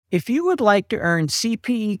If you would like to earn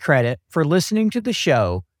CPE credit for listening to the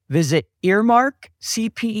show, visit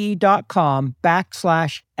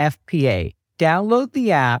earmarkcpe.com/FPA. Download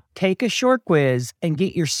the app, take a short quiz, and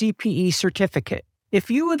get your CPE certificate.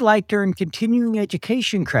 If you would like to earn continuing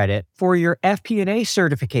education credit for your FP&A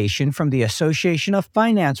certification from the Association of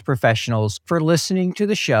Finance Professionals for listening to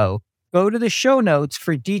the show, go to the show notes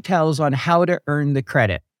for details on how to earn the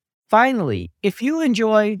credit. Finally, if you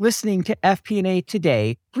enjoy listening to FP&A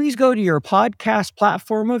Today, please go to your podcast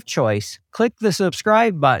platform of choice, click the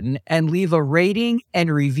subscribe button, and leave a rating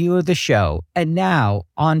and review of the show. And now,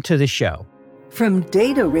 on to the show. From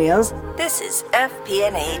Data Rails, this is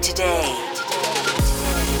FP&A Today.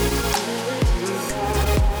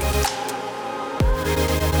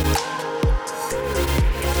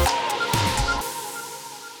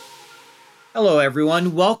 Hello,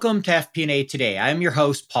 everyone. Welcome to FP&A Today. I'm your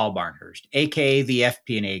host, Paul Barnhurst, aka the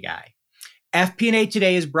FP&A guy. FP&A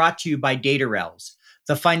Today is brought to you by Data Rails,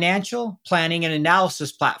 the financial planning and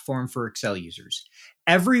analysis platform for Excel users.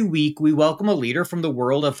 Every week, we welcome a leader from the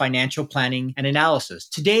world of financial planning and analysis.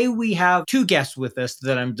 Today, we have two guests with us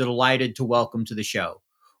that I'm delighted to welcome to the show.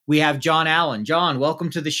 We have John Allen. John, welcome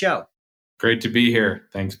to the show. Great to be here.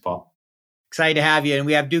 Thanks, Paul. Excited to have you. And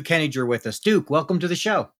we have Duke Heninger with us. Duke, welcome to the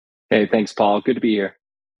show. Hey, thanks, Paul. Good to be here.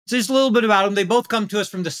 So just a little bit about them. They both come to us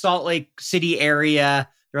from the Salt Lake City area.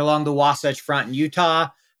 They're along the Wasatch Front in Utah.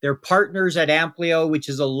 They're partners at Amplio, which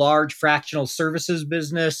is a large fractional services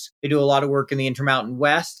business. They do a lot of work in the Intermountain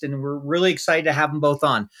West, and we're really excited to have them both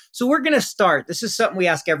on. So we're going to start. This is something we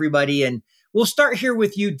ask everybody, and we'll start here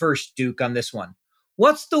with you first, Duke, on this one.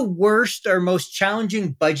 What's the worst or most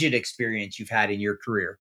challenging budget experience you've had in your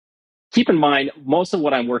career? Keep in mind, most of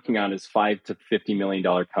what I'm working on is $5 to $50 million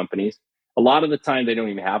companies. A lot of the time, they don't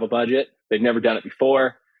even have a budget. They've never done it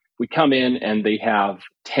before. We come in and they have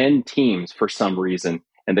 10 teams for some reason,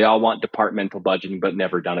 and they all want departmental budgeting, but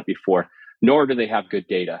never done it before, nor do they have good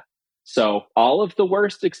data. So all of the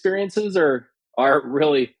worst experiences are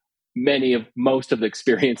really most of the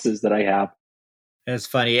experiences that I have. That's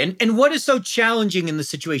funny. And what is so challenging in the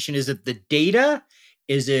situation? Is it the data?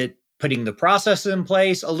 Is it putting the process in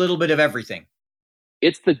place? A little bit of everything.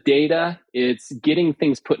 It's the data. It's getting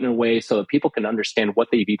things put in a way so that people can understand what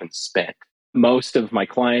they've even spent. Most of my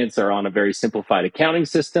clients are on a very simplified accounting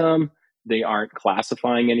system. They aren't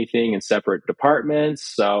classifying anything in separate departments.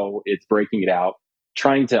 So it's breaking it out,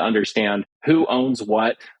 trying to understand who owns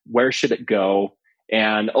what, where should it go.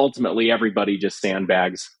 And ultimately, everybody just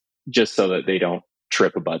sandbags just so that they don't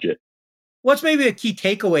trip a budget. What's maybe a key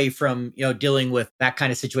takeaway from, dealing with that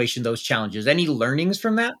kind of situation, those challenges? Any learnings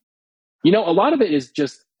from that? A lot of it is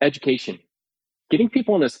just education. Getting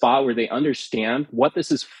people in a spot where they understand what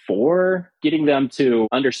this is for, getting them to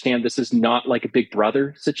understand this is not like a big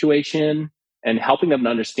brother situation, and helping them to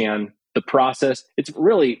understand the process. It's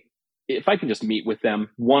really, if I can just meet with them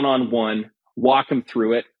one-on-one, walk them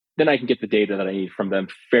through it, then I can get the data that I need from them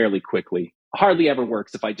fairly quickly. Hardly ever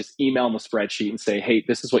works if I just email them a spreadsheet and say, hey,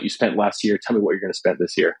 this is what you spent last year. Tell me what you're going to spend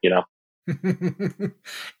this year,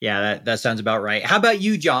 Yeah, that sounds about right. How about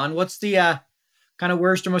you, John? What's the kind of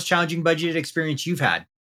worst or most challenging budget experience you've had?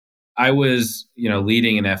 I was,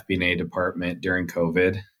 leading an FP&A department during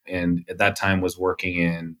COVID, and at that time was working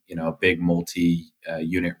in, a big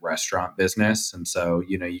multi-unit restaurant business. And so,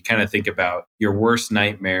 you kind of think about your worst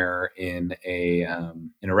nightmare in a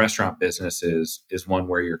restaurant business is one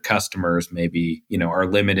where your customers maybe, are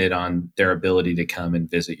limited on their ability to come and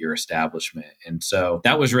visit your establishment. And so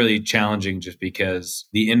that was really challenging just because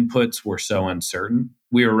the inputs were so uncertain.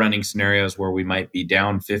 We were running scenarios where we might be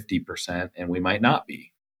down 50% and we might not be.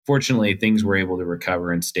 Fortunately, things were able to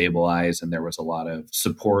recover and stabilize, and there was a lot of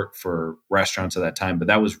support for restaurants at that time. But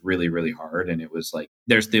that was really, really hard. And it was like,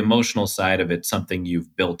 there's the emotional side of it, something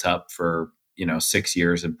you've built up for, 6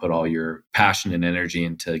 years and put all your passion and energy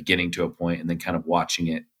into getting to a point, and then kind of watching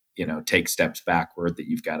it, take steps backward that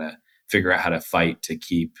you've got to figure out how to fight to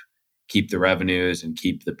keep the revenues and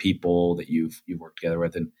keep the people that you've worked together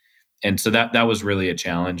with. And so that was really a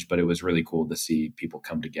challenge, but it was really cool to see people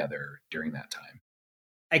come together during that time.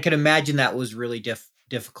 I can imagine that was really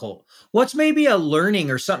difficult. What's maybe a learning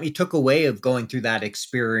or something you took away of going through that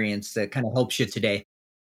experience that kind of helps you today?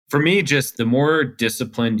 For me, just the more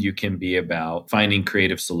disciplined you can be about finding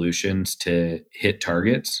creative solutions to hit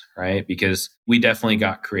targets, right? Because we definitely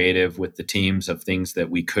got creative with the teams of things that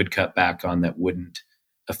we could cut back on that wouldn't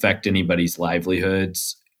affect anybody's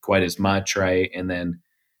livelihoods quite as much, right? And then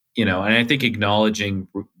And I think acknowledging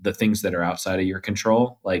the things that are outside of your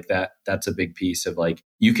control, like that's a big piece of like,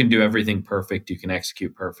 you can do everything perfect, you can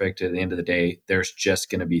execute perfect. At the end of the day, there's just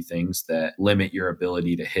going to be things that limit your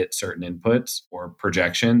ability to hit certain inputs or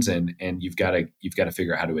projections. And you've got to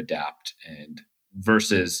figure out how to adapt. And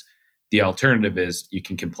versus the alternative is you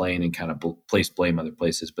can complain and kind of place blame other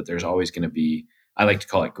places, but there's always going to be, I like to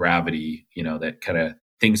call it gravity, that kind of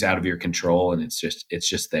things out of your control, and it's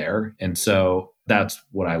just there. And so that's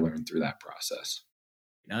what I learned through that process.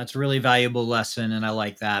 It's a really valuable lesson. And I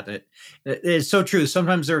like that. It's so true.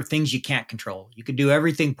 Sometimes there are things you can't control. You could do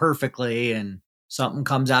everything perfectly and something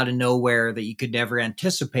comes out of nowhere that you could never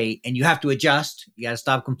anticipate. And you have to adjust. You got to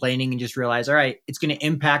stop complaining and just realize, all right, it's going to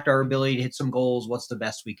impact our ability to hit some goals. What's the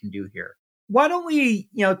best we can do here? Why don't we,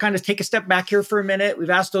 kind of take a step back here for a minute? We've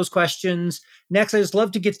asked those questions. Next, I just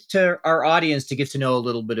love to get to our audience to get to know a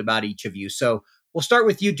little bit about each of you. So we'll start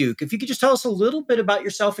with you, Duke. If you could just tell us a little bit about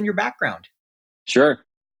yourself and your background. Sure.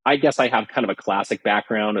 I guess I have kind of a classic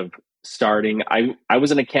background of starting. I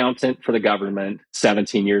was an accountant for the government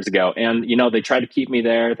 17 years ago. And, they tried to keep me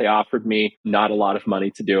there. They offered me not a lot of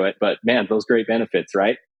money to do it, but man, those great benefits,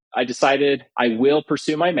 right? I decided I will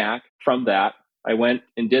pursue my Mac from that. I went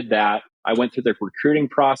and did that. I went through the recruiting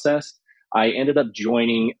process. I ended up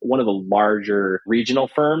joining one of the larger regional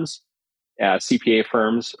firms, CPA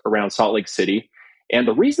firms around Salt Lake City. And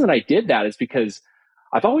the reason that I did that is because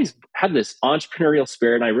I've always had this entrepreneurial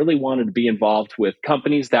spirit, and I really wanted to be involved with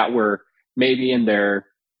companies that were maybe in their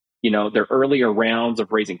earlier rounds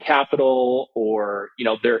of raising capital, or,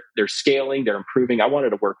 they're scaling, they're improving. I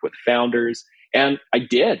wanted to work with founders, and I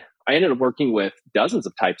did. I ended up working with dozens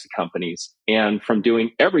of types of companies, and from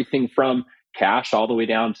doing everything from cash all the way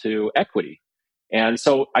down to equity. And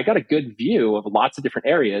so I got a good view of lots of different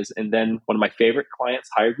areas. And then one of my favorite clients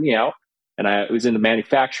hired me out, and I was in the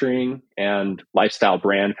manufacturing and lifestyle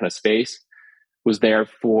brand kind of space, was there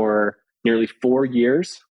for nearly 4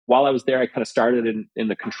 years. While I was there, I kind of started in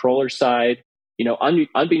the controller side.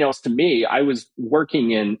 Unbeknownst to me, I was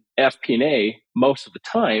working in FP&A most of the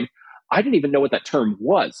time. I didn't even know what that term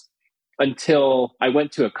was until I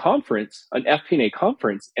went to a conference, an FP&A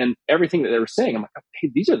conference, and everything that they were saying, I'm like,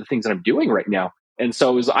 hey, these are the things that I'm doing right now. And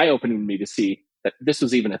so it was eye-opening to me to see that this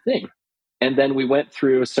was even a thing. And then we went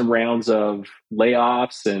through some rounds of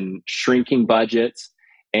layoffs and shrinking budgets,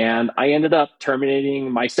 and I ended up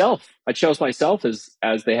terminating myself. I chose myself as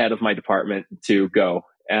the head of my department to go.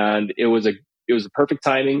 And it was a perfect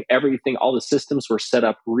timing. Everything, all the systems were set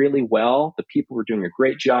up really well. The people were doing a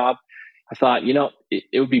great job. I thought,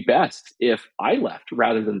 it would be best if I left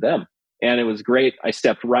rather than them. And it was great. I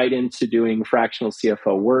stepped right into doing fractional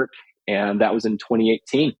CFO work, and that was in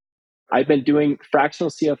 2018. I've been doing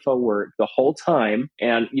fractional CFO work the whole time,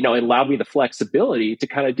 and it allowed me the flexibility to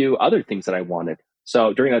kind of do other things that I wanted.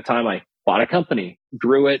 So during that time, I bought a company,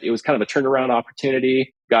 grew it. It was kind of a turnaround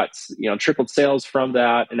opportunity, got tripled sales from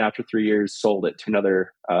that, and after 3 years, sold it to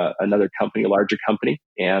another company, a larger company.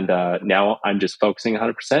 And now I'm just focusing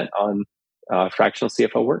 100% on fractional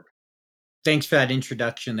CFO work. Thanks for that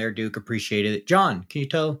introduction there, Duke. Appreciate it. John, can you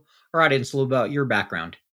tell our audience a little about your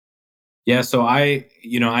background? Yeah, so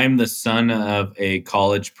I'm the son of a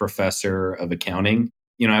college professor of accounting.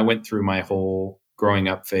 I went through my whole growing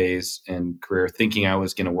up phase and career thinking I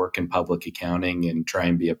was going to work in public accounting and try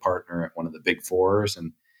and be a partner at one of the big fours.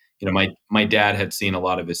 And, my dad had seen a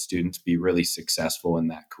lot of his students be really successful in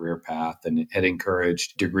that career path and had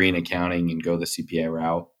encouraged degree in accounting and go the CPA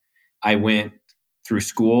route. I went through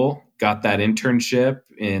school, got that internship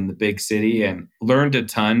in the big city and learned a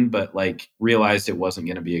ton, but realized it wasn't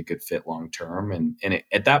going to be a good fit long term. And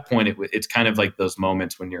at that point, it's kind of like those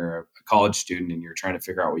moments when you're a college student and you're trying to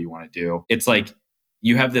figure out what you want to do. It's like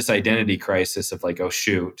you have this identity crisis of oh,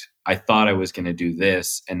 shoot, I thought I was going to do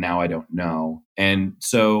this and now I don't know. And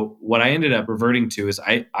so what I ended up reverting to is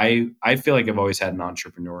I feel like I've always had an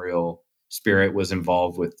entrepreneurial spirit, was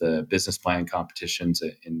involved with the business plan competitions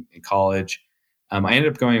in college. I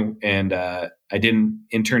ended up going and I did an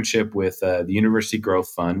internship with the University Growth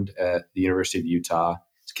Fund at the University of Utah.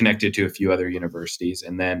 It's connected to a few other universities.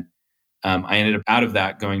 And then I ended up out of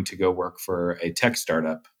that going to go work for a tech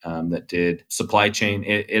startup that did supply chain.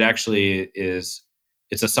 It actually is,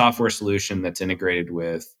 it's a software solution that's integrated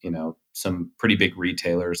with, some pretty big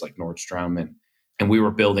retailers like Nordstrom. And we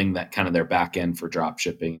were building that kind of their back end for drop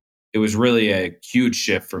shipping. It was really a huge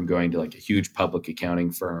shift from going to a huge public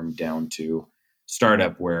accounting firm down to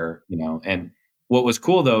startup where, and what was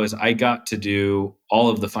cool though, is I got to do all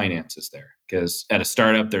of the finances there because at a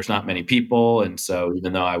startup, there's not many people. And so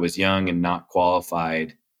even though I was young and not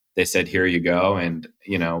qualified, they said, here you go. And,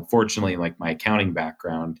 fortunately, my accounting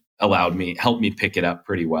background helped me pick it up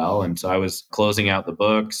pretty well. And so I was closing out the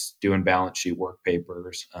books, doing balance sheet work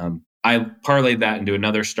papers. I parlayed that into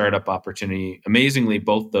another startup opportunity. Amazingly,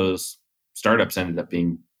 both those startups ended up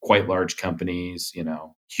being quite large companies,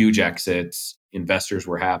 huge exits. Investors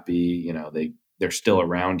were happy. They're still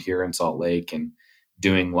around here in Salt Lake and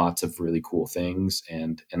doing lots of really cool things.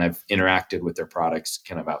 And I've interacted with their products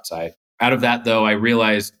kind of outside. Out of that, though, I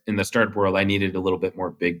realized in the startup world, I needed a little bit more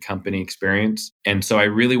big company experience. And so I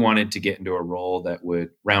really wanted to get into a role that would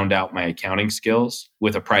round out my accounting skills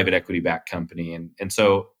with a private equity backed company. And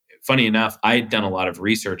so funny enough, I had done a lot of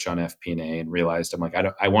research on FP&A and realized I'm like,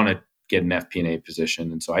 I want to get an FP&A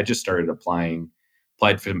position. And so I just started applied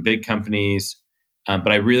for some big companies.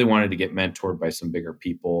 But I really wanted to get mentored by some bigger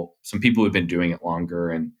people, some people who've been doing it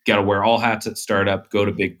longer, and got to wear all hats at startup, go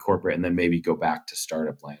to big corporate, and then maybe go back to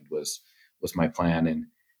startup land was my plan.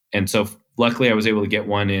 And so luckily I was able to get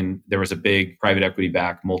one in. There was a big private equity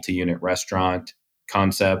backed multi-unit restaurant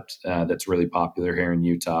concept that's really popular here in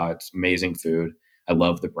Utah. It's amazing food. I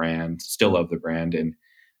love the brand, still love the brand. And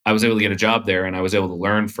I was able to get a job there, and I was able to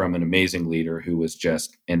learn from an amazing leader who was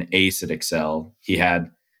just an ace at Excel. He had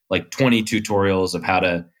like 20 tutorials of how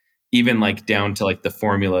to, even like down to like the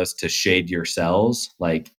formulas to shade your cells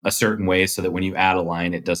like a certain way so that when you add a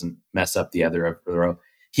line, it doesn't mess up the other row.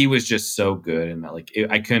 He was just so good. And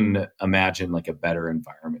I couldn't imagine like a better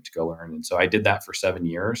environment to go learn. And so I did that for 7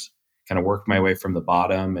 years, kind of worked my way from the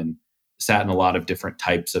bottom and sat in a lot of different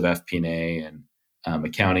types of FP&A and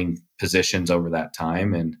accounting positions over that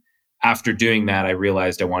time. And after doing that, I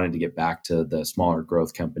realized I wanted to get back to the smaller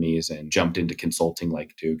growth companies and jumped into consulting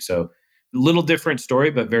like Duke. So a little different story,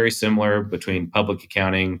 but very similar between public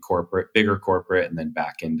accounting, corporate, bigger corporate, and then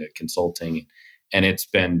back into consulting. And it's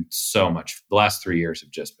been so much. The last 3 years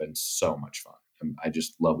have just been so much fun. And I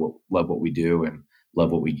just love what we do and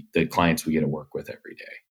love the clients we get to work with every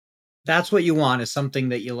day. That's what you want, is something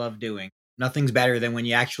that you love doing. Nothing's better than when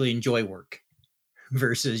you actually enjoy work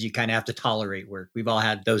versus you kind of have to tolerate work. We've all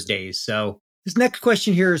had those days. So this next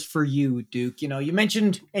question here is for you, Duke. You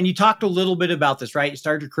mentioned, and you talked a little bit about this, right? You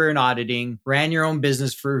started your career in auditing, ran your own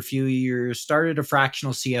business for a few years, started a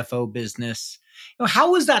fractional CFO business.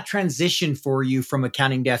 How was that transition for you from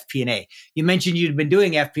accounting to FP&A? You mentioned you'd been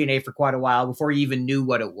doing FP&A for quite a while before you even knew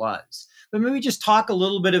what it was. But maybe just talk a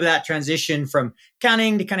little bit of that transition from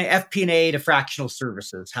accounting to kind of FP&A to fractional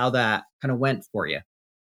services, how that kind of went for you.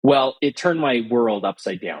 Well, it turned my world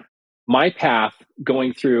upside down. My path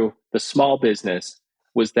going through the small business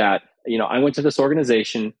was that, I went to this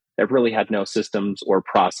organization that really had no systems or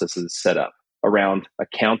processes set up around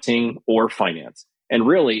accounting or finance. And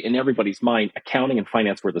really, in everybody's mind, accounting and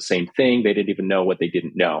finance were the same thing. They didn't even know what they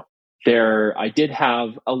didn't know. I did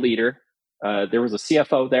have a leader. There was a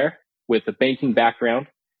CFO there with a banking background.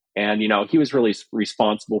 And, he was really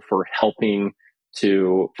responsible for helping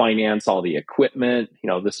to finance all the equipment.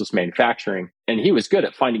 This was manufacturing. And he was good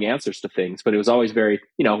at finding answers to things, but it was always very,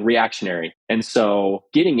 reactionary. And so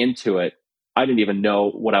getting into it, I didn't even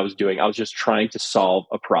know what I was doing. I was just trying to solve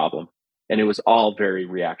a problem. And it was all very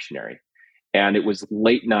reactionary. And it was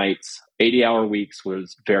late nights, 80-hour weeks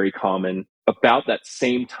was very common. About that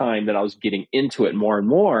same time that I was getting into it more and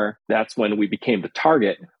more, that's when we became the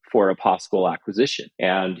target for a possible acquisition.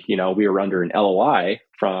 And, we were under an LOI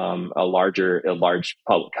from a large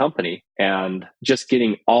public company, and just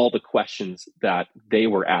getting all the questions that they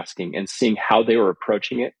were asking and seeing how they were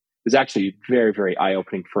approaching it was actually very, very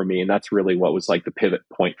eye-opening for me. And that's really what was like the pivot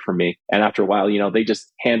point for me. And after a while, they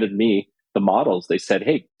just handed me the models. They said,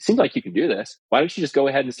 hey, seems like you can do this. Why don't you just go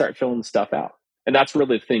ahead and start filling the stuff out? And that's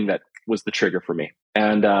really the thing that was the trigger for me.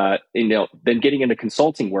 And, then getting into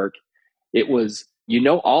consulting work, it was,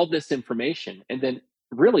 all this information. And then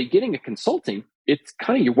really getting a consulting, it's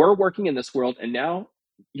kind of, you were working in this world and now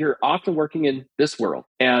you're often working in this world.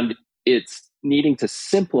 And it's needing to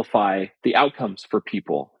simplify the outcomes for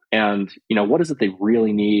people. And, what is it they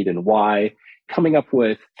really need and why? Coming up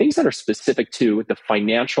with things that are specific to the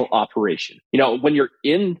financial operation. When you're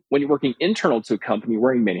working internal to a company, you're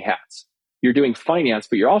wearing many hats. You're doing finance,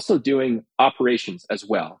 but you're also doing operations as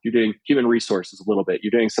well. You're doing human resources a little bit.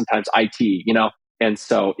 You're doing sometimes IT, And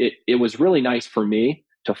so it was really nice for me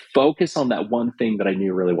to focus on that one thing that I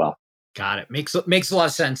knew really well. Got it. Makes a lot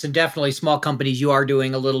of sense. And definitely small companies, you are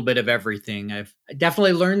doing a little bit of everything. I've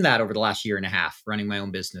definitely learned that over the last year and a half running my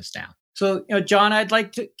own business now. So, John, I'd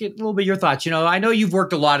like to get a little bit of your thoughts. I know you've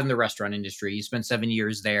worked a lot in the restaurant industry. You spent 7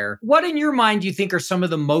 years there. What in your mind do you think are some of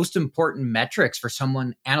the most important metrics for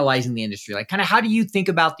someone analyzing the industry? Like kind of how do you think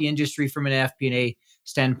about the industry from an FP&A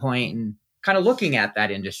standpoint and kind of looking at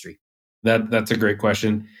that industry? That's a great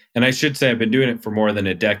question. And I should say I've been doing it for more than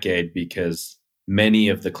a decade because many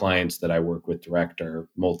of the clients that I work with direct are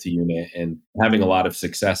multi-unit and having a lot of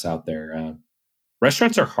success out there.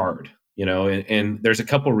 Restaurants are hard, and there's a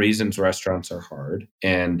couple reasons restaurants are hard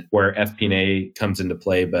and where FP&A comes into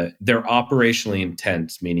play, but they're operationally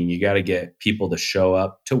intense, meaning you got to get people to show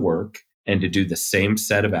up to work and to do the same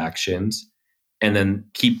set of actions and then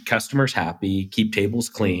keep customers happy, keep tables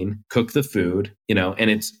clean, cook the food, and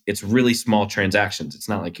it's really small transactions. It's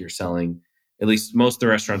not like you're selling, at least most of the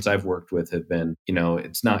restaurants I've worked with have been,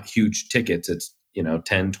 it's not huge tickets. It's, $10,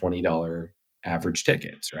 $20 average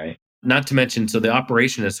tickets, right? Not to mention, so the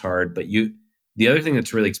operation is hard, but the other thing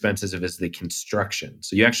that's really expensive is the construction.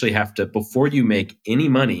 So you actually have to, before you make any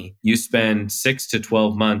money, you spend 6 to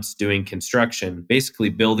 12 months doing construction, basically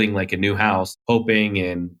building like a new house, hoping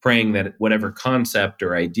and praying that whatever concept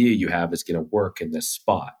or idea you have is going to work in this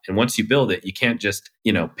spot. And once you build it, you can't just,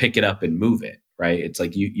 pick it up and move it. Right? It's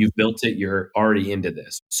like you've built it, you're already into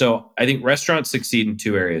this. So I think restaurants succeed in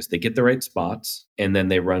two areas. They get the right spots and then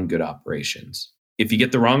they run good operations. If you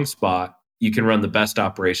get the wrong spot, you can run the best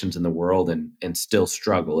operations in the world and still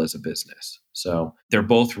struggle as a business. So they're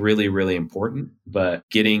both really, really important, but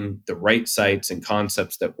getting the right sites and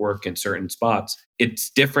concepts that work in certain spots, it's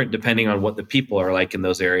different depending on what the people are like in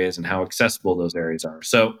those areas and how accessible those areas are.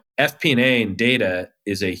 So FP&A and data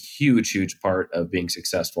is a huge, huge part of being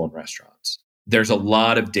successful in restaurants. There's a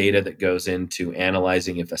lot of data that goes into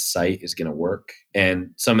analyzing if a site is going to work.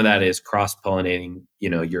 And some of that is cross-pollinating,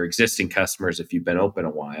 your existing customers if you've been open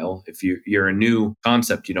a while. If you're a new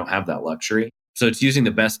concept, you don't have that luxury. So it's using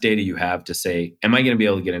the best data you have to say, am I going to be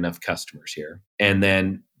able to get enough customers here? And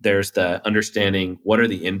then there's the understanding what are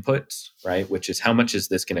the inputs, right? Which is how much is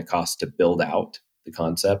this going to cost to build out the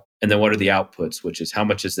concept? And then what are the outputs, which is how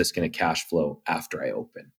much is this going to cash flow after I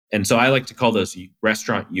open? And so I like to call those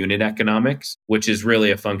restaurant unit economics, which is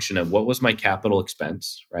really a function of what was my capital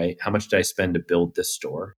expense, right? How much did I spend to build this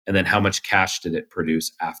store? And then how much cash did it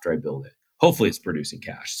produce after I build it? Hopefully it's producing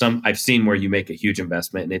cash. Some I've seen where you make a huge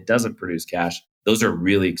investment and it doesn't produce cash. Those are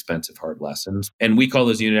really expensive, hard lessons. And we call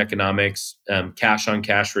those unit economics, cash on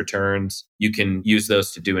cash returns. You can use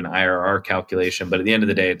those to do an IRR calculation. But at the end of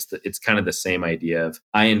the day, it's kind of the same idea of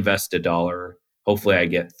I invest $1. Hopefully I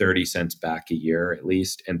get 30 cents back a year at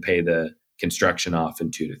least and pay the construction off in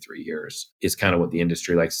 2 to 3 years is kind of what the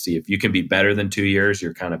industry likes to see. If you can be better than 2 years,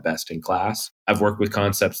 you're kind of best in class. I've worked with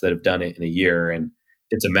concepts that have done it in a year, and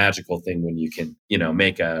it's a magical thing when you can,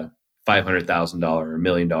 make a $500,000 or $1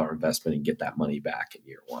 million investment and get that money back in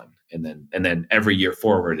year one. And then every year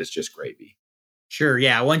forward is just gravy. Sure.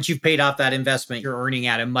 Yeah. Once you've paid off that investment, you're earning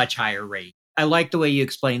at a much higher rate. I like the way you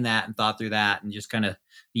explained that and thought through that and just kind of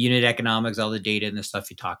the unit economics, all the data and the stuff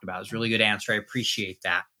you talked about. It was a really good answer. I appreciate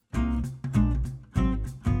that.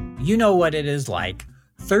 You know what it is like.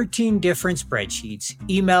 13 different spreadsheets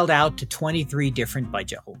emailed out to 23 different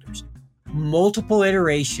budget holders. Multiple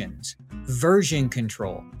iterations, version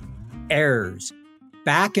control, errors,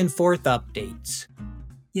 back and forth updates.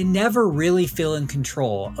 You never really feel in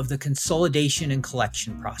control of the consolidation and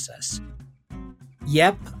collection process.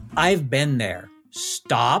 Yep, I've been there.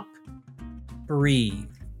 Stop, breathe.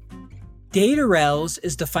 DataRels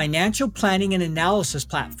is the financial planning and analysis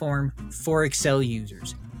platform for Excel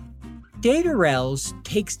users. DataRels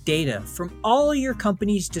takes data from all your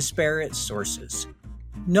company's disparate sources.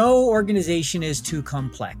 No organization is too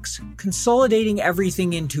complex, consolidating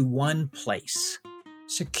everything into one place,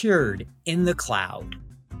 secured in the cloud.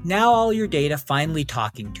 Now all your data finally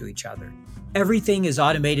talking to each other. Everything is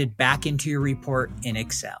automated back into your report in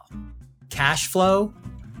Excel. Cash flow,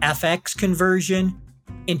 FX conversion,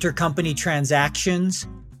 intercompany transactions,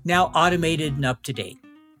 now automated and up to date.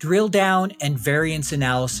 Drill down and variance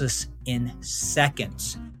analysis in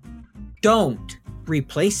seconds. Don't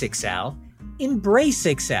replace Excel, embrace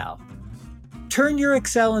Excel. Turn your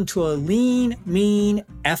Excel into a lean, mean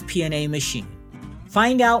FP&A machine.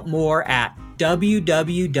 Find out more at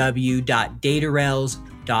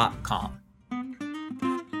www.datarels.com.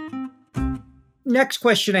 Next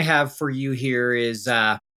question I have for you here is,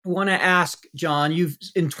 I want to ask, John, you've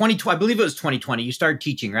in 2020, I believe it was 2020, you started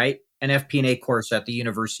teaching, right? An FP&A course at the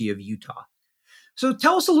University of Utah. So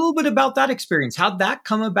tell us a little bit about that experience. How'd that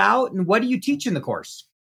come about and what do you teach in the course?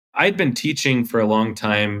 I'd been teaching for a long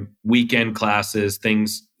time, weekend classes,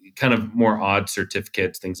 things kind of more odd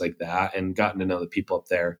certificates, things like that, and gotten to know the people up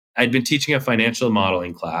there. I'd been teaching a financial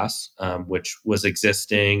modeling class, which was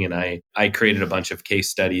existing, and I created a bunch of case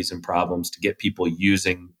studies and problems to get people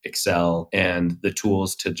using Excel and the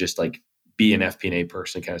tools to just like be an FP&A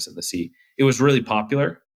person, kind of sit in the seat. It was really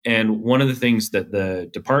popular. And one of the things that the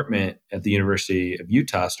department at the University of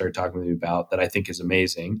Utah started talking to me about that I think is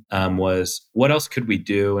amazing was what else could we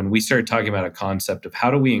do? And we started talking about a concept of how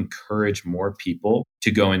do we encourage more people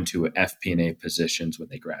to go into FP&A positions when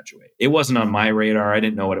they graduate. It wasn't on my radar. I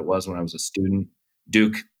didn't know what it was when I was a student.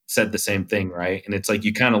 Duke said the same thing, right? And it's like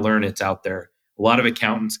you kind of learn it's out there. A lot of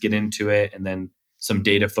accountants get into it, and then some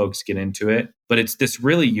data folks get into it. But it's this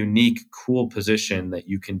really unique, cool position that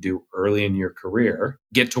you can do early in your career,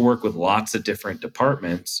 get to work with lots of different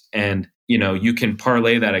departments, and you can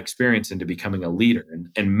parlay that experience into becoming a leader.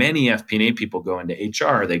 And many FP&A people go into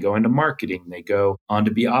HR, they go into marketing, they go on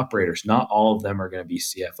to be operators. Not all of them are going to be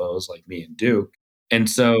CFOs like me and Duke. And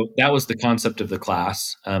so that was the concept of the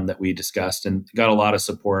class that we discussed and got a lot of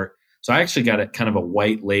support. So I actually got a kind of a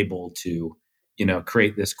white label to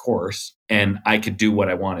create this course, and I could do what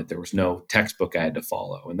I wanted. There was no textbook I had to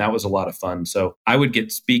follow. And that was a lot of fun. So I would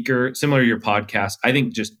get similar to your podcast. I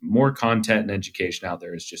think just more content and education out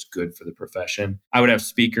there is just good for the profession. I would have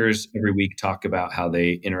speakers every week talk about how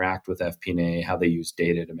they interact with FP&A, how they use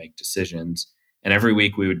data to make decisions. And every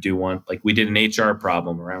week we would do one, like we did an HR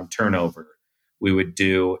problem around turnover. We would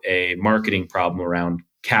do a marketing problem around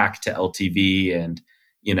CAC to LTV and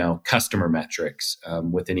customer metrics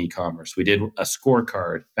within e-commerce. We did a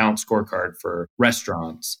balanced scorecard for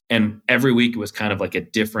restaurants. And every week it was kind of like a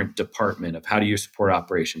different department of how do you support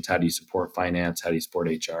operations? How do you support finance? How do you support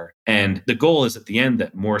HR? And the goal is at the end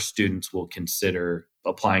that more students will consider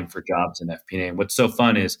applying for jobs in FP&A. And what's so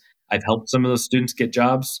fun is I've helped some of those students get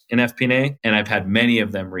jobs in FP&A, and I've had many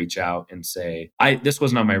of them reach out and say, this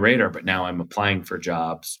wasn't on my radar, but now I'm applying for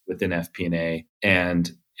jobs within FP&A.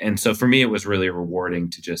 And so for me, it was really rewarding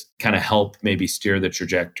to just kind of help maybe steer the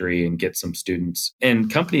trajectory and get some students. And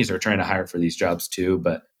companies are trying to hire for these jobs too,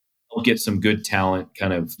 but I'll get some good talent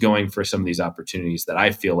kind of going for some of these opportunities that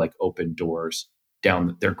I feel like open doors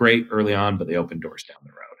down. They're great early on, but they open doors down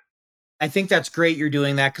the road. I think that's great you're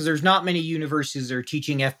doing that because there's not many universities that are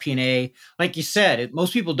teaching FP&A. Like you said,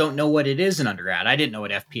 most people don't know what it is in undergrad. I didn't know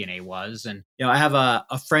what FP&A was. And, I have a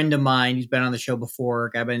friend of mine who's been on the show before,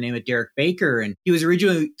 a guy by the name of Derek Baker. And he was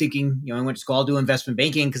originally thinking, I went to school, I'll do investment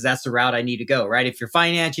banking because that's the route I need to go, right? If you're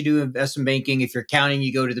finance, you do investment banking. If you're accounting,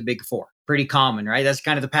 you go to the big four. Pretty common, right? That's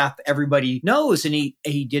kind of the path everybody knows. And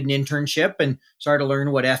he did an internship and started to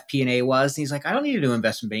learn what FP&A was. And he's like, I don't need to do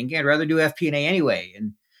investment banking. I'd rather do FP&A anyway.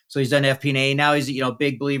 And so he's done FP&A. Now he's a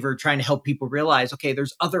big believer trying to help people realize, okay,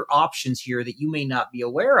 there's other options here that you may not be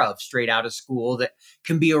aware of straight out of school that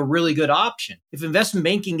can be a really good option. If investment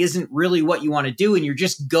banking isn't really what you want to do and you're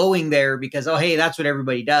just going there because, oh, hey, that's what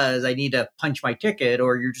everybody does, I need to punch my ticket,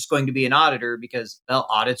 or you're just going to be an auditor because, well,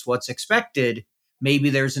 audit's what's expected. Maybe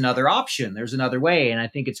there's another option. There's another way. And I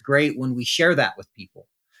think it's great when we share that with people.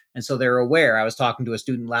 And so they're aware. I was talking to a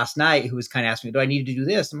student last night who was kind of asking me, do I need to do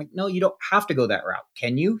this? I'm like, no, you don't have to go that route.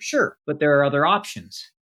 Can you? Sure. But there are other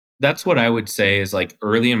options. That's what I would say is like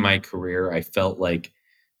early in my career, I felt like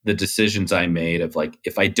the decisions I made of like,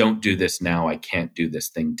 if I don't do this now, I can't do this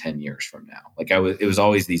thing 10 years from now. Like it was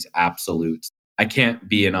always these absolutes. I can't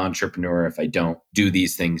be an entrepreneur if I don't do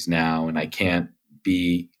these things now. And I can't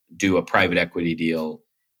do a private equity deal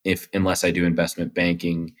unless I do investment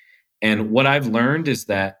banking. And what I've learned is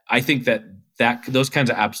that I think that those kinds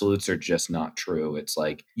of absolutes are just not true. It's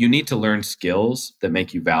like you need to learn skills that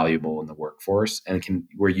make you valuable in the workforce and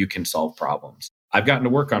where you can solve problems. I've gotten to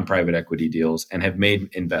work on private equity deals and have made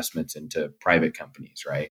investments into private companies,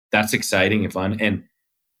 right? That's exciting and fun.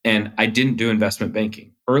 And I didn't do investment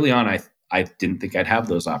banking. Early on, I didn't think I'd have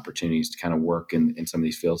those opportunities to kind of work in some of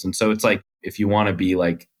these fields. And so it's like, if you want to be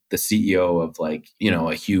like the CEO of like,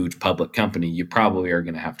 a huge public company, you probably are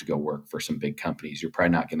going to have to go work for some big companies. You're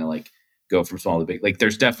probably not going to like go from small to big. Like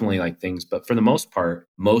there's definitely like things, but for the most part,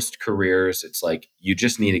 most careers, it's like you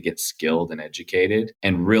just need to get skilled and educated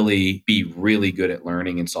and really be really good at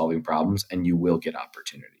learning and solving problems, and you will get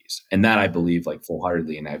opportunities. And that I believe like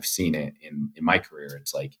full-heartedly, and I've seen it in my career.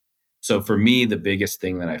 It's like, so for me, the biggest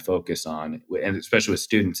thing that I focus on, and especially with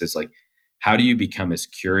students, is like, how do you become as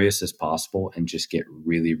curious as possible and just get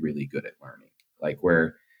really, really good at learning? Like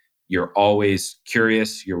where you're always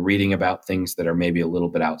curious, you're reading about things that are maybe a little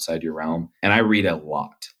bit outside your realm. And I read a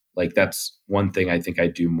lot. Like that's one thing I think I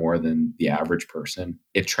do more than the average person.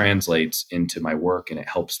 It translates into my work and it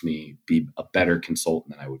helps me be a better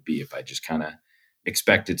consultant than I would be if I just kind of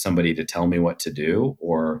expected somebody to tell me what to do,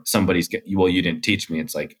 or you didn't teach me.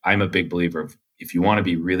 It's like, I'm a big believer of, if you want to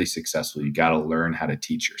be really successful, you got to learn how to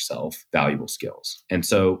teach yourself valuable skills. And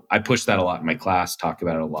so I push that a lot in my class, talk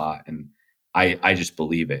about it a lot. And I just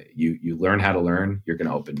believe it. You learn how to learn, you're going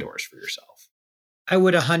to open doors for yourself. I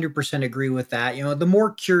would 100% agree with that. The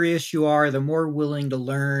more curious you are, the more willing to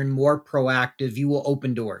learn, more proactive, you will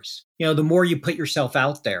open doors. The more you put yourself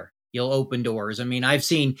out there, you'll open doors. I mean, I've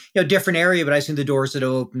seen, different area, but I've seen the doors that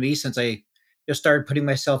have opened me since I just started putting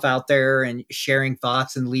myself out there and sharing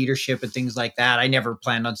thoughts and leadership and things like that. I never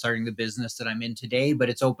planned on starting the business that I'm in today, but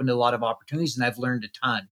it's opened a lot of opportunities and I've learned a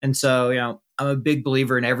ton. And so, I'm a big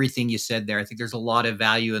believer in everything you said there. I think there's a lot of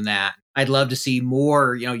value in that. I'd love to see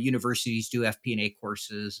more, universities do FP&A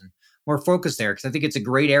courses and more focus there because I think it's a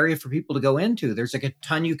great area for people to go into. There's like a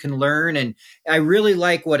ton you can learn. And I really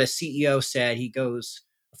like what a CEO said.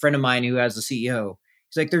 A friend of mine who has a CEO,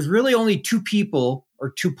 he's like, there's really only two people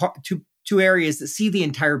or two areas that see the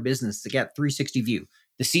entire business to get 360 view: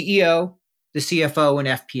 the CEO, the CFO, and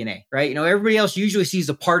FP&A, right? Everybody else usually sees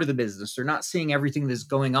a part of the business. They're not seeing everything that's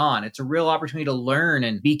going on. It's a real opportunity to learn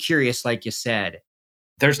and be curious, like you said.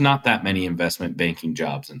 There's not that many investment banking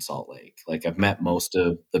jobs in Salt Lake. Like, I've met most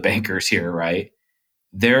of the bankers here, right?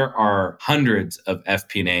 There are hundreds of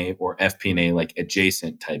FP&A or FP&A like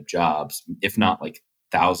adjacent type jobs, if not like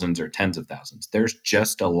thousands or tens of thousands. There's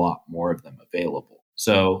just a lot more of them available.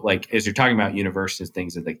 So like, as you're talking about universities,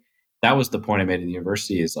 things that was the point I made at the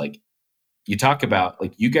university is like, you talk about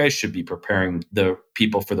like, you guys should be preparing the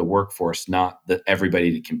people for the workforce, not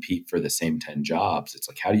everybody to compete for the same 10 jobs. It's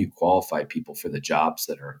like, how do you qualify people for the jobs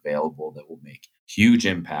that are available that will make huge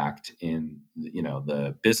impact in,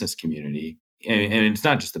 the business community? And it's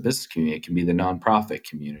not just the business community, it can be the nonprofit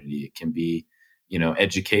community, it can be,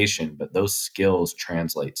 education, but those skills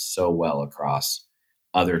translate so well across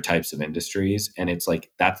other types of industries. And it's like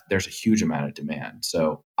that there's a huge amount of demand.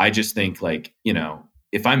 So I just think like,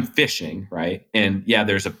 if I'm fishing, right? And yeah,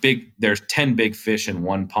 there's 10 big fish in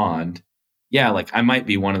one pond. Yeah, like I might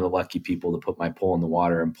be one of the lucky people to put my pole in the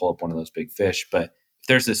water and pull up one of those big fish. But if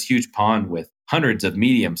there's this huge pond with hundreds of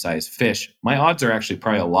medium-sized fish, my odds are actually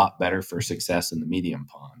probably a lot better for success in the medium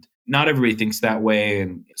pond. Not everybody thinks that way.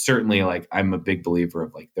 And certainly like I'm a big believer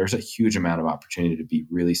of like, there's a huge amount of opportunity to be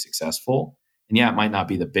really successful. And yeah, it might not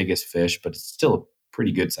be the biggest fish, but it's still a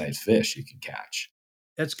pretty good sized fish you can catch.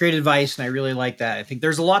 That's great advice. And I really like that. I think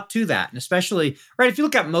there's a lot to that. And especially, right, if you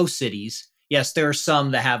look at most cities, yes, there are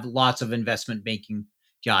some that have lots of investment banking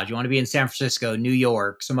jobs. You want to be in San Francisco, New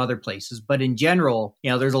York, some other places. But in general,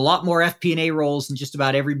 there's a lot more FP&A roles in just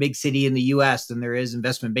about every big city in the US than there is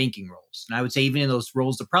investment banking roles. And I would say even in those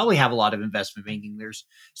roles that probably have a lot of investment banking, there's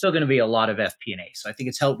still going to be a lot of FP&A. So I think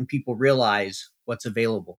it's helping people realize what's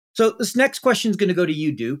available. So this next question is going to go to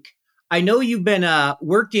you, Duke. I know you've been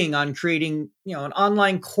working on creating, an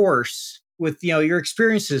online course with, your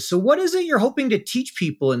experiences. So what is it you're hoping to teach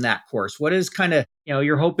people in that course? What is kind of,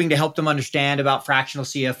 you're hoping to help them understand about fractional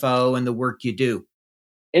CFO and the work you do?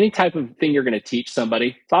 Any type of thing you're going to teach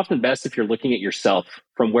somebody, it's often best if you're looking at yourself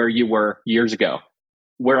from where you were years ago.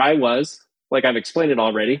 Where I was, like I've explained it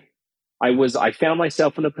already, I found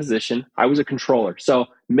myself in a position, I was a controller. So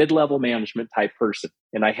mid-level management type person.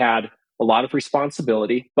 And I had a lot of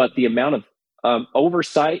responsibility, but the amount of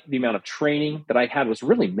oversight, the amount of training that I had was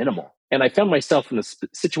really minimal. And I found myself in a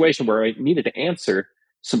situation where I needed to answer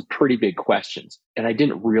some pretty big questions. And I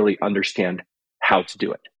didn't really understand how to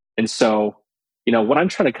do it. And so, what I'm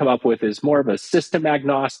trying to come up with is more of a system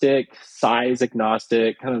agnostic, size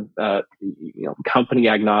agnostic, kind of, company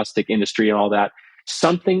agnostic industry and all that.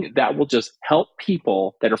 Something that will just help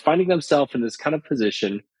people that are finding themselves in this kind of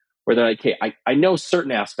position where they're like, hey, I know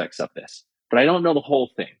certain aspects of this, but I don't know the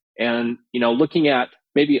whole thing. And, looking at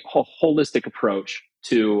maybe a holistic approach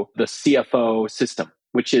to the CFO system,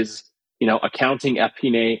 which is, accounting,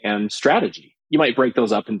 FP&A, and strategy. You might break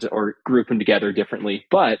those up into or group them together differently.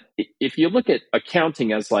 But if you look at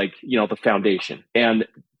accounting as like, the foundation, and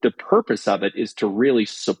the purpose of it is to really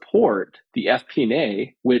support the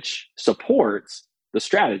FP&A, which supports the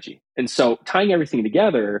strategy. And so tying everything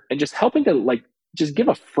together and just helping to just give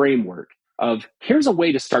a framework of here's a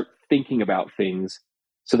way to start thinking about things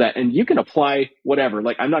so that, and you can apply whatever.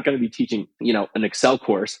 Like, I'm not going to be teaching, an Excel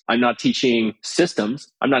course. I'm not teaching systems.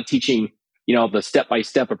 I'm not teaching, the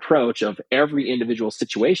step-by-step approach of every individual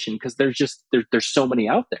situation because there's so many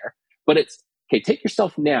out there. But it's, okay, take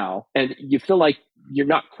yourself now and you feel like you're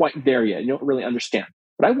not quite there yet. You don't really understand.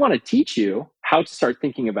 But I want to teach you how to start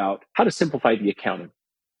thinking about how to simplify the accounting,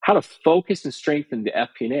 how to focus and strengthen the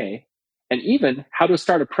FP&A, and even how to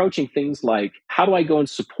start approaching things like, how do I go and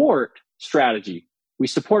support strategy? We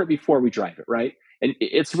support it before we drive it, right? And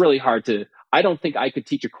it's really hard I don't think I could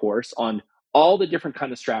teach a course on all the different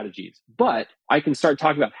kind of strategies, but I can start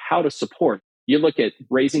talking about how to support. You look at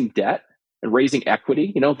raising debt and raising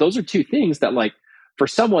equity, those are two things that for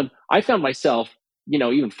someone, I found myself,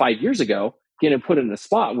 even 5 years ago, getting put in a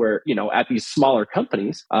spot where, at these smaller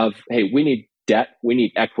companies of, hey, we need debt, we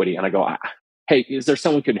need equity. And I go, hey, is there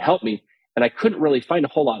someone who can help me? And I couldn't really find a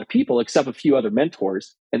whole lot of people except a few other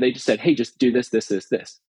mentors. And they just said, hey, just do this, this, this,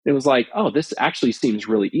 this. It was like, oh, this actually seems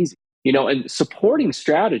really easy. And supporting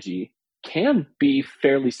strategy can be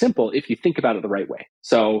fairly simple if you think about it the right way.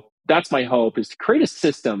 So that's my hope, is to create a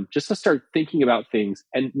system just to start thinking about things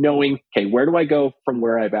and knowing, okay, where do I go from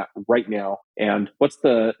where I'm at right now? And what's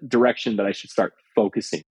the direction that I should start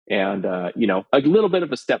focusing? And, a little bit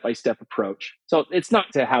of a step-by-step approach. So it's not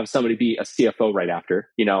to have somebody be a CFO right after,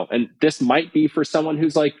 and this might be for someone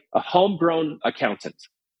who's like a homegrown accountant,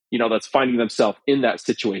 that's finding themselves in that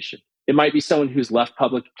situation. It might be someone who's left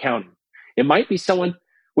public accounting. It might be someone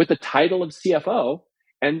with the title of CFO,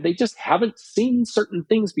 and they just haven't seen certain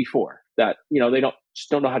things before that, they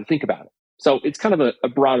don't know how to think about it. So it's kind of a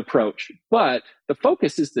broad approach, but the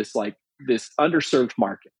focus is this underserved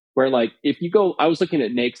market where, like, if you go, I was looking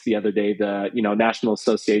at NAICS the other day, the, National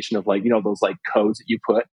Association of, like, those like codes that you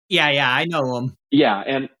put. Yeah, I know them. Yeah.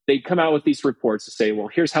 And they come out with these reports to say, well,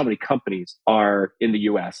 here's how many companies are in the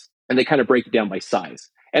US, and they kind of break it down by size.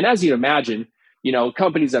 And as you'd imagine,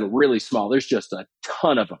 companies that are really small, there's just a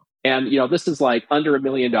ton of them. And, this is like under $1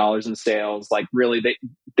 million in sales. Like, really,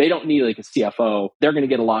 they don't need like a CFO. They're going to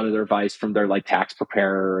get a lot of their advice from their like tax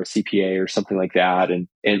preparer or a CPA or something like that. And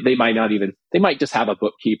they might just have a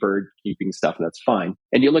bookkeeper keeping stuff, and that's fine.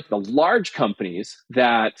 And you look at the large companies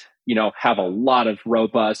that, have a lot of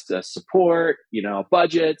robust support,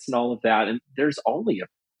 budgets and all of that. And there's only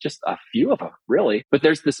just a few of them, really. But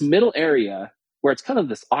there's this middle area where it's kind of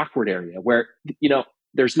this awkward area where,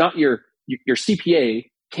 there's not your CPA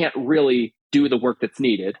can't really do the work that's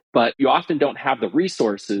needed, but you often don't have the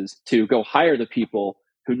resources to go hire the people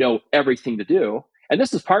who know everything to do. And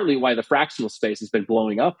this is partly why the fractional space has been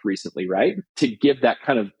blowing up recently, right? To give that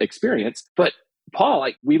kind of experience. But Paul,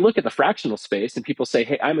 like, we look at the fractional space and people say,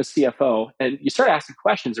 hey, I'm a CFO. And you start asking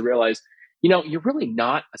questions and realize, you're really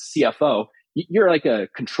not a CFO. You're like a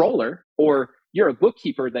controller, or you're a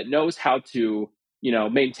bookkeeper that knows how to,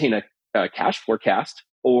 maintain a cash forecast.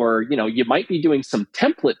 Or, you might be doing some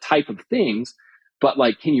template type of things, but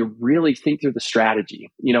like, can you really think through the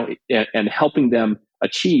strategy, and helping them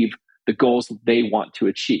achieve the goals they want to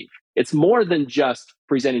achieve? It's more than just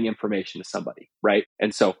presenting information to somebody, right?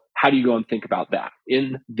 And so how do you go and think about that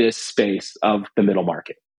in this space of the middle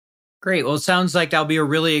market? Great. Well, it sounds like that'll be a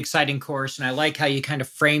really exciting course. And I like how you kind of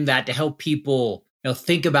frame that to help people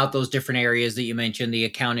think about those different areas that you mentioned, the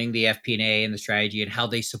accounting, the FP&A, and the strategy, and how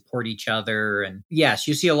they support each other. And yes,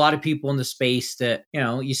 you see a lot of people in the space that,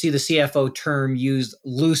 you see the CFO term used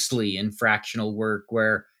loosely in fractional work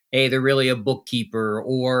where, hey, they're really a bookkeeper,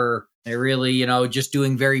 or they're really, just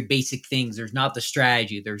doing very basic things. There's not the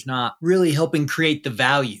strategy. There's not really helping create the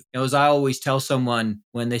value. As I always tell someone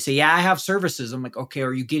when they say, yeah, I have services, I'm like, okay,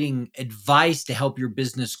 are you getting advice to help your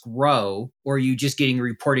business grow? Or are you just getting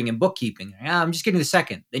reporting and bookkeeping? Yeah, I'm just getting the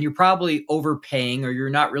second. Then you're probably overpaying, or you're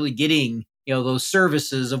not really getting those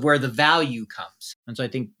services of where the value comes. And so I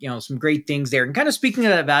think, some great things there. And kind of speaking of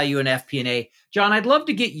that value in FP&A, John, I'd love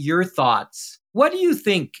to get your thoughts. What do you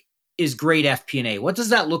think is great FP&A? What does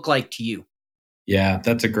that look like to you? Yeah,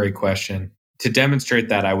 that's a great question. To demonstrate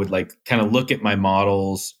that, I would like kind of look at my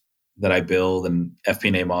models that I build and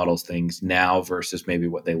FP&A models things now versus maybe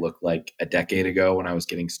what they looked like a decade ago when I was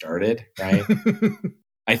getting started, right?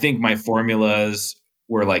 I think my formulas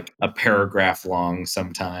were like a paragraph long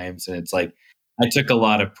sometimes. And it's like, I took a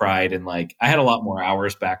lot of pride in, like, I had a lot more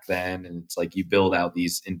hours back then. And it's like, you build out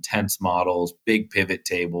these intense models, big pivot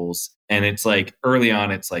tables. And it's like, early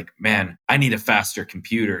on, it's like, man, I need a faster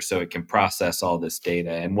computer so it can process all this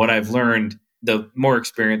data. And what I've learned, the more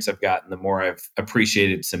experience I've gotten, the more I've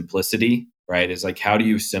appreciated simplicity, right? Is like, how do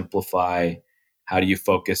you simplify? How do you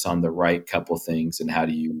focus on the right couple things? And how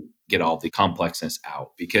do you get all the complexness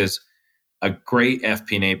out? Because a great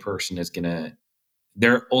FP&A person is going to,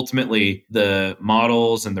 they're ultimately the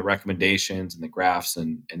models and the recommendations and the graphs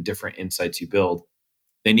and different insights you build,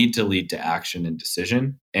 they need to lead to action and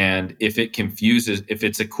decision. And if it confuses, if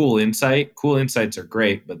it's a cool insights are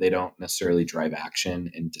great, but they don't necessarily drive action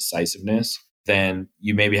and decisiveness, then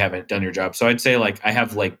you maybe haven't done your job. So I'd say, like, I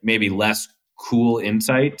have like maybe less cool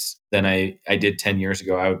insights than I did 10 years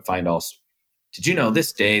ago. I would find also, did you know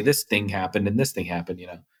this day, this thing happened and this thing happened,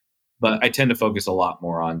 But I tend to focus a lot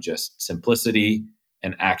more on just simplicity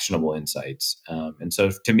and actionable insights. And so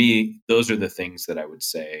to me, those are the things that I would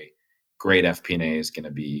say great FP&A is going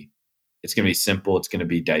to be. It's going to be simple. It's going to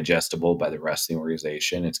be digestible by the rest of the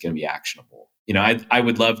organization. It's going to be actionable. I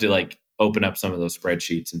would love to like open up some of those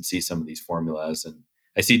spreadsheets and see some of these formulas. And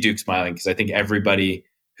I see Duke smiling because I think everybody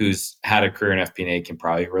who's had a career in FP&A can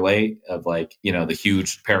probably relate of like, the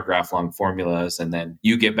huge paragraph long formulas. And then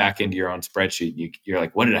you get back into your own spreadsheet and you're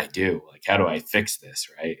like, what did I do? Like, how do I fix this?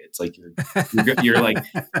 Right. It's like, you're like,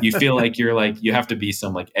 you feel like you have to be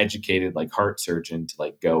some like educated, like heart surgeon to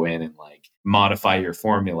like go in and like modify your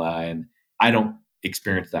formula. And I don't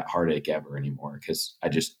experience that heartache ever anymore because I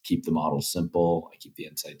just keep the model simple. I keep the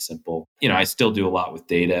insights simple. I still do a lot with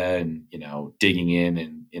data and, digging in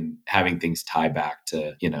and having things tie back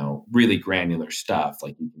to, really granular stuff.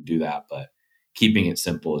 Like you can do that, but keeping it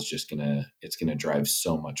simple is just it's going to drive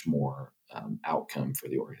so much more outcome for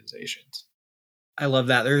the organizations. I love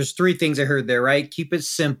that. There's three things I heard there, right? Keep it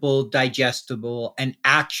simple, digestible, and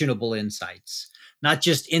actionable insights, not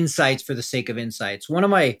just insights for the sake of insights. One of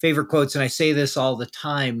my favorite quotes, and I say this all the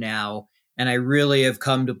time now, and I really have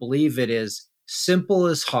come to believe it, is simple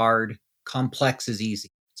is hard, complex is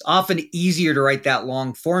easy. It's often easier to write that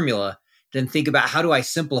long formula than think about how do I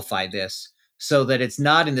simplify this so that it's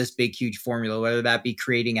not in this big, huge formula, whether that be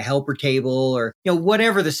creating a helper table or,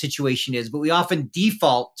 whatever the situation is. But we often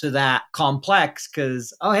default to that complex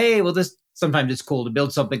because, sometimes it's cool to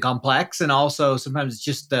build something complex. And also sometimes it's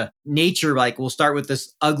just the nature, like we'll start with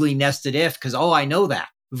this ugly nested if because, I know that,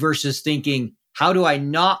 versus thinking, how do I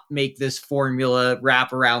not make this formula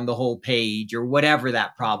wrap around the whole page or whatever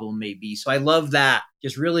that problem may be? So I love that,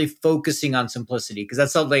 just really focusing on simplicity, because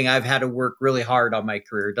that's something I've had to work really hard on my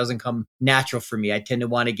career. It doesn't come natural for me. I tend to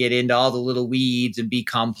want to get into all the little weeds and be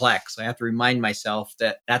complex. I have to remind myself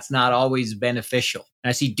that that's not always beneficial. And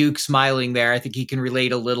I see Duke smiling there. I think he can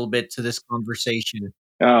relate a little bit to this conversation.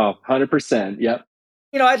 Oh, 100%. Yep.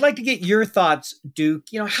 I'd like to get your thoughts, Duke.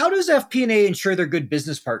 How does FP&A ensure they're good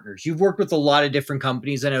business partners? You've worked with a lot of different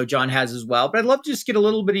companies. I know John has as well, but I'd love to just get a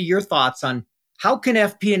little bit of your thoughts on how can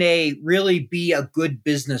FP&A really be a good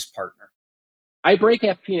business partner? I break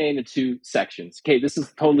FP&A into two sections. Okay, this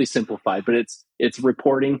is totally simplified, but it's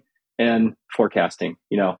reporting and forecasting,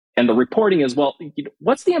 And the reporting is,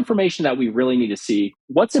 what's the information that we really need to see?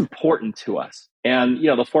 What's important to us? And,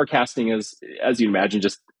 the forecasting is, as you imagine,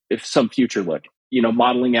 just if some future look.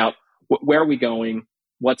 Modeling out where are we going,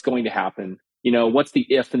 what's going to happen, what's the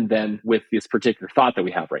if and then with this particular thought that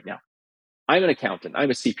we have right now. I'm an accountant. I'm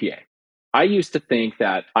a CPA. I used to think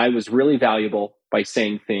that I was really valuable by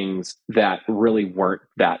saying things that really weren't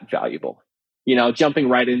that valuable. Jumping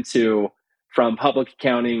right into from public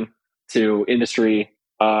accounting to industry,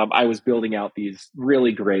 I was building out these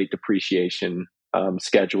really great depreciation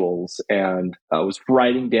schedules, and I was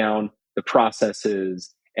writing down the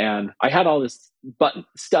processes. And I had all this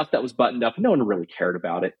stuff that was buttoned up. No one really cared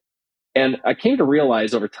about it. And I came to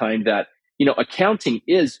realize over time that, accounting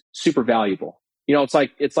is super valuable. It's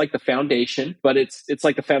like the foundation, but it's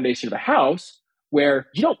like the foundation of a house where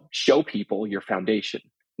you don't show people your foundation.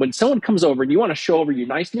 When someone comes over and you want to show over your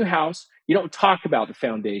nice new house, you don't talk about the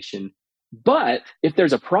foundation. But if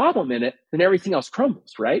there's a problem in it, then everything else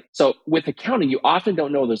crumbles, right? So with accounting, you often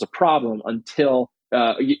don't know there's a problem until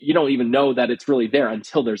you don't even know that it's really there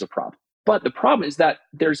until there's a problem. But the problem is that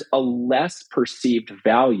there's a less perceived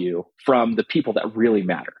value from the people that really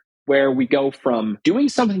matter, where we go from doing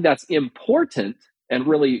something that's important and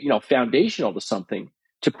really, foundational to something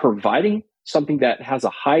to providing something that has a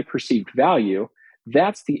high perceived value.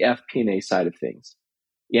 That's the FP&A side of things.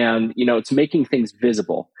 And, it's making things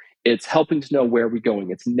visible. It's helping to know where we're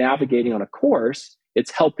going. It's navigating on a course.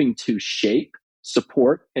 It's helping to shape,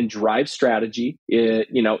 support, and drive strategy.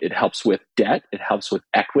 It helps with debt. It helps with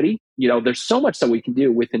equity. There's so much that we can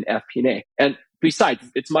do within FP&A. And besides,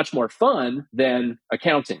 it's much more fun than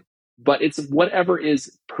accounting, but it's whatever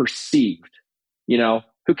is perceived.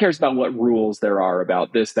 Who cares about what rules there are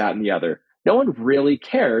about this, that, and the other? No one really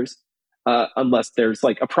cares unless there's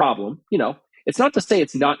like a problem. It's not to say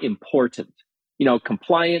it's not important.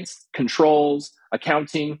 Compliance, controls,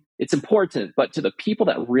 accounting, it's important. But to the people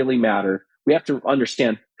that really matter, we have to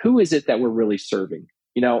understand who is it that we're really serving.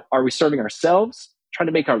 Are we serving ourselves, trying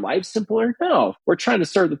to make our lives simpler? No, we're trying to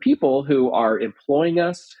serve the people who are employing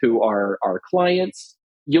us, who are our clients.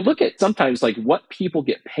 You look at sometimes like what people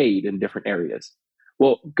get paid in different areas.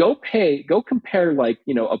 Well, go compare like,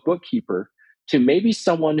 a bookkeeper to maybe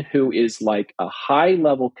someone who is like a high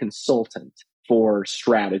level consultant for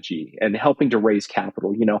strategy and helping to raise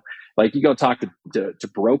capital. Like you go talk to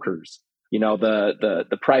brokers,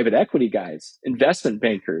 the private equity guys, investment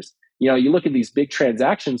bankers. You look at these big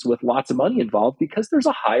transactions with lots of money involved because there's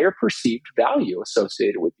a higher perceived value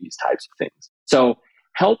associated with these types of things. So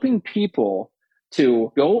helping people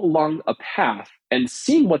to go along a path and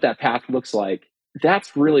seeing what that path looks like,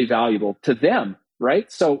 that's really valuable to them,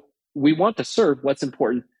 right? So we want to serve what's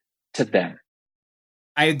important to them.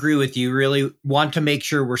 I agree with you. Really want to make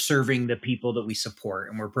sure we're serving the people that we support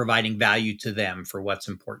and we're providing value to them for what's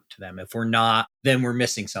important to them. If we're not, then we're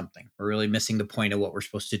missing something. We're really missing the point of what we're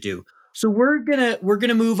supposed to do. So we're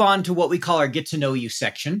gonna move on to what we call our get to know you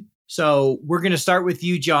section. So we're gonna start with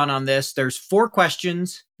you, John, on this. There's 4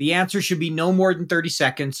 questions. The answer should be no more than 30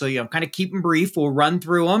 seconds. So kind of keep them brief. We'll run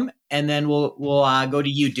through them and then we'll go to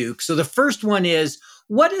you, Duke. So the first one is,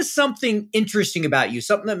 what is something interesting about you?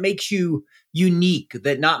 Something that makes you unique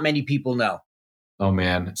that not many people know? Oh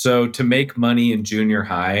man. So to make money in junior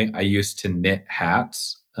high, I used to knit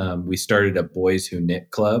hats. We started a boys who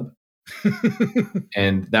knit club.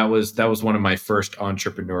 And that was one of my first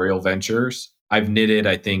entrepreneurial ventures. I've knitted,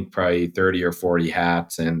 I think, probably 30 or 40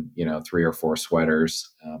 hats and, 3 or 4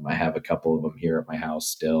 sweaters. I have a couple of them here at my house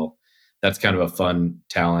still. That's kind of a fun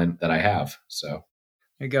talent that I have. So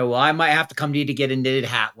there you go. Well, I might have to come to you to get a knitted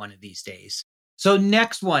hat one of these days. So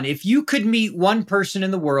next one, if you could meet one person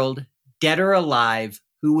in the world, dead or alive,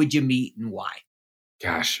 who would you meet and why?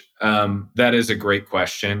 Gosh, that is a great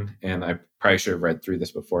question. And I probably should have read through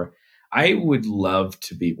this before. I would love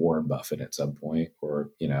to be Warren Buffett at some point,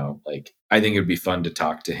 or, I think it'd be fun to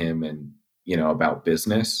talk to him and, about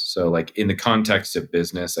business. So in the context of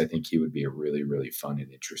business, I think he would be a really, really fun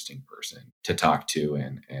and interesting person to talk to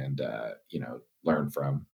and learn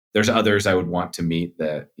from. There's others I would want to meet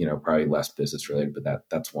that, probably less business related, but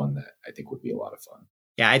that's one that I think would be a lot of fun.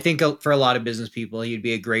 Yeah, I think for a lot of business people, he'd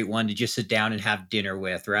be a great one to just sit down and have dinner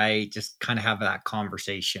with, right? Just kind of have that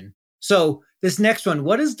conversation. So this next one,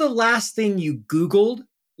 what is the last thing you Googled,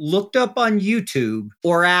 looked up on YouTube,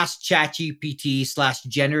 or asked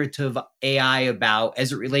ChatGPT/generative AI about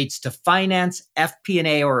as it relates to finance,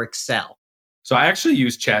 FP&A, or Excel? So I actually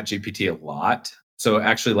use ChatGPT a lot. So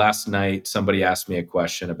actually last night, somebody asked me a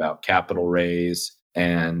question about capital raise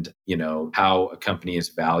and, how a company is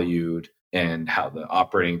valued and how the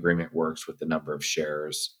operating agreement works with the number of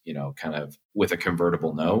shares, kind of with a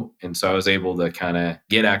convertible note. And so I was able to kind of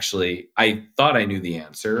I thought I knew the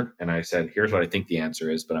answer. And I said, here's what I think the answer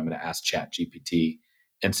is, but I'm going to ask ChatGPT,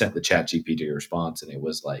 and sent the ChatGPT response. And it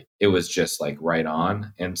was just right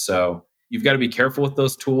on. And so you've got to be careful with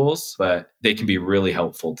those tools, but they can be really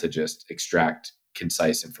helpful to just extract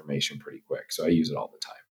concise information pretty quick. So I use it all the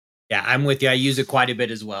time. Yeah, I'm with you. I use it quite a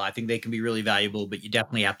bit as well. I think they can be really valuable, but you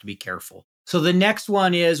definitely have to be careful. So the next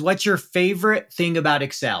one is, what's your favorite thing about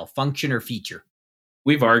Excel, function or feature?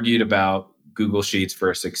 We've argued about Google Sheets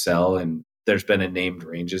versus Excel, and there's been a named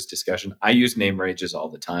ranges discussion. I use named ranges all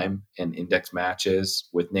the time and index matches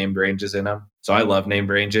with named ranges in them. So I love named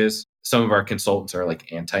ranges. Some of our consultants are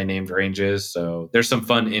anti-named ranges. So there's some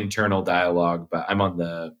fun internal dialogue, but I'm on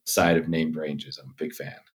the side of named ranges. I'm a big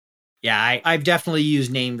fan. Yeah, I've definitely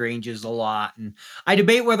used named ranges a lot. And I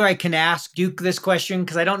debate whether I can ask Duke this question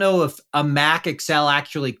because I don't know if a Mac Excel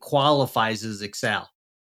actually qualifies as Excel.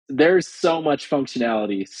 There's so much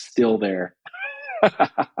functionality still there.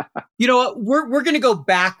 You know what? We're going to go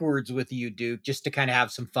backwards with you, Duke, just to kind of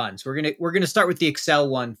have some fun. So we're going to start with the Excel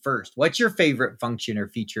one first. What's your favorite function or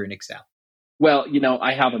feature in Excel? Well,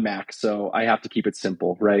 I have a Mac, so I have to keep it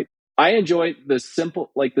simple, right? I enjoy the simple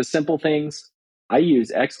things. I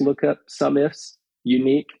use XLOOKUP, SUMIFs,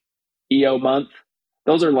 unique, EO month.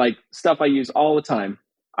 Those are stuff I use all the time.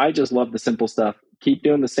 I just love the simple stuff. Keep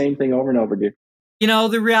doing the same thing over and over, dude.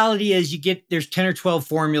 The reality is there's 10 or 12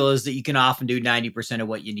 formulas that you can often do 90% of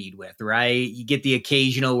what you need with, right? You get the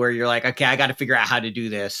occasional where you're like, okay, I got to figure out how to do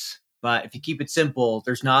this. But if you keep it simple,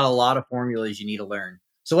 there's not a lot of formulas you need to learn.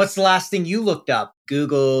 So what's the last thing you looked up?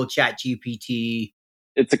 Google, ChatGPT?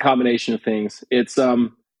 It's a combination of things. It's,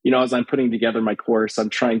 as I'm putting together my course, I'm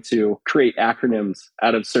trying to create acronyms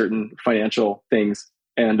out of certain financial things.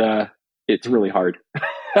 And it's really hard.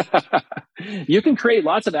 You can create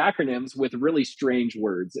lots of acronyms with really strange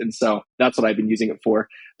words. And so that's what I've been using it for.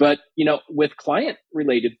 But, with client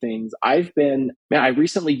related things, I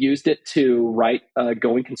recently used it to write a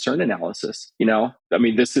going concern analysis.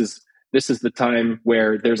 This is the time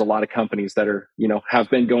where there's a lot of companies that are, have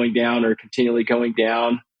been going down or continually going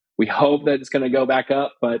down. We hope that it's going to go back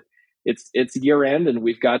up, but it's year end and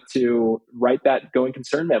we've got to write that going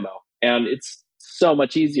concern memo. And it's so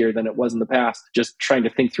much easier than it was in the past, just trying to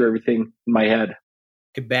think through everything in my head.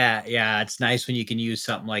 I bet. Yeah, it's nice when you can use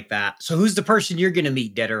something like that. So who's the person you're going to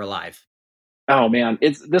meet, dead or alive? Oh man,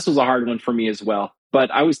 this was a hard one for me as well.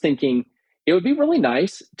 But I was thinking it would be really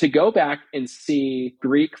nice to go back and see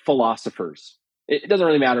Greek philosophers. It doesn't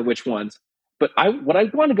really matter which ones. But what I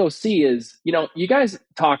want to go see is, you guys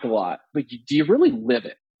talk a lot, but do you really live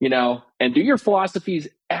it? And do your philosophies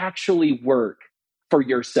actually work for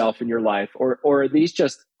yourself in your life? Or are these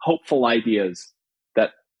just hopeful ideas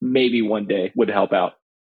that maybe one day would help out?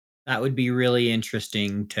 That would be really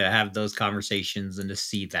interesting to have those conversations and to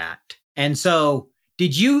see that. And so,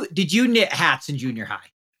 did you knit hats in junior high?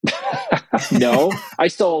 No, I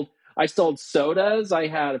sold sodas. I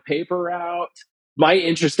had a paper route. My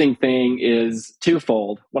interesting thing is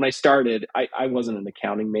twofold. When I started, I wasn't an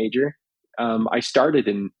accounting major. I started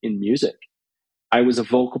in music. I was a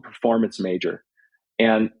vocal performance major.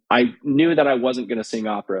 And I knew that I wasn't going to sing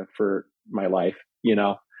opera for my life,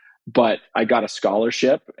 but I got a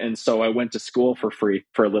scholarship. And so I went to school for free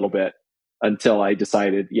for a little bit until I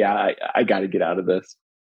decided, I got to get out of this.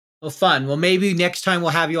 Well, fun. Well, maybe next time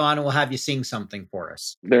we'll have you on and we'll have you sing something for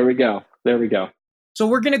us. There we go. So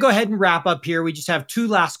we're going to go ahead and wrap up here. We just have two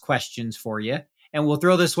last questions for you. And we'll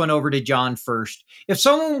throw this one over to John first. If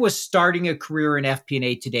someone was starting a career in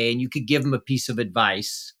FP&A today and you could give them a piece of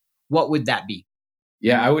advice, what would that be?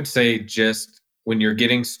 Yeah, I would say just when you're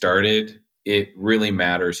getting started, it really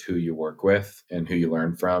matters who you work with and who you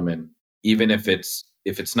learn from. And even if it's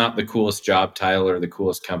not the coolest job title or the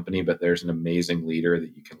coolest company, but there's an amazing leader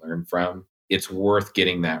that you can learn from, it's worth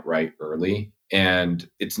getting that right early. And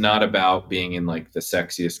it's not about being in like the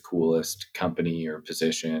sexiest, coolest company or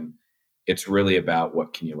position. It's really about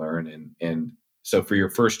what can you learn. And so for your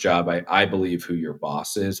first job, I believe who your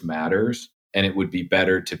boss is matters. And it would be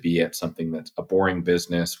better to be at something that's a boring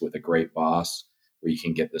business with a great boss where you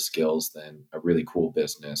can get the skills than a really cool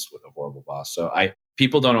business with a horrible boss. So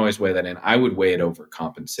people don't always weigh that in. I would weigh it over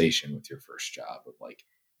compensation with your first job of like,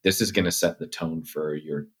 this is going to set the tone for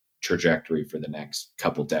your trajectory for the next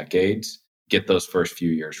couple decades. Get those first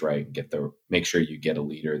few years right and make sure you get a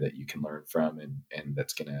leader that you can learn from and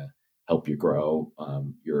that's going to help you grow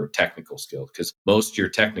your technical skills, because most of your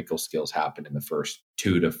technical skills happen in the first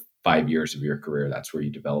 2 to 5 years of your career. That's where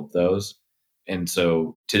you develop those. And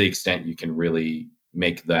so to the extent you can really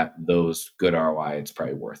make those good ROI, it's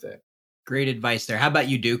probably worth it. Great advice there. How about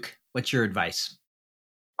you, Duke? What's your advice?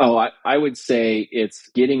 Oh, I would say it's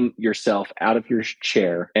getting yourself out of your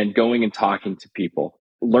chair and going and talking to people,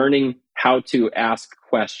 learning how to ask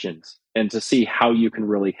questions and to see how you can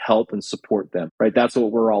really help and support them, right? That's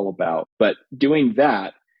what we're all about. But doing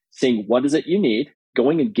that, seeing what is it you need,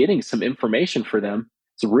 going and getting some information for them,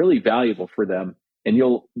 it's really valuable for them. And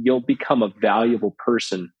you'll become a valuable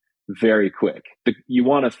person very quick. You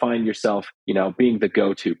want to find yourself, being the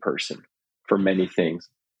go-to person for many things.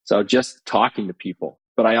 So just talking to people.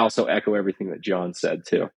 But I also echo everything that John said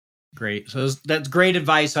too. Great. So that's great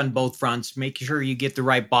advice on both fronts. Make sure you get the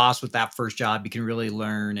right boss with that first job. You can really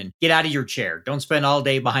learn and get out of your chair. Don't spend all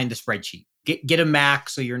day behind the spreadsheet. Get a Mac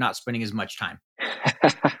so you're not spending as much time.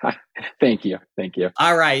 Thank you.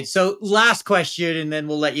 All right. So last question, and then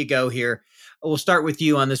we'll let you go here. We'll start with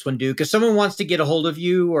you on this one, Duke. If someone wants to get a hold of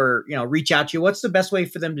you or reach out to you, what's the best way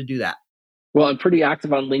for them to do that? Well, I'm pretty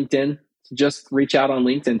active on LinkedIn. So just reach out on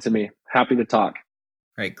LinkedIn to me. Happy to talk.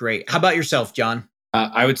 All right, great. How about yourself, John?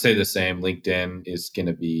 I would say the same. LinkedIn is going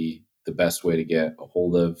to be the best way to get a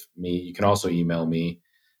hold of me. You can also email me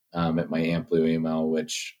at my Amplio email,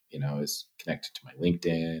 which is connected to my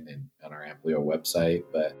LinkedIn and on our Amplio website.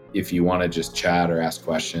 But if you want to just chat or ask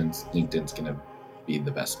questions, LinkedIn's going to be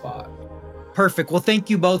the best spot. Perfect. Well, thank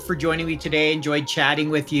you both for joining me today. Enjoyed chatting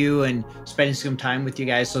with you and spending some time with you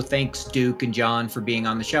guys. So thanks, Duke and John, for being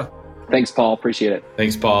on the show. Thanks, Paul. Appreciate it.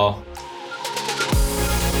 Thanks, Paul.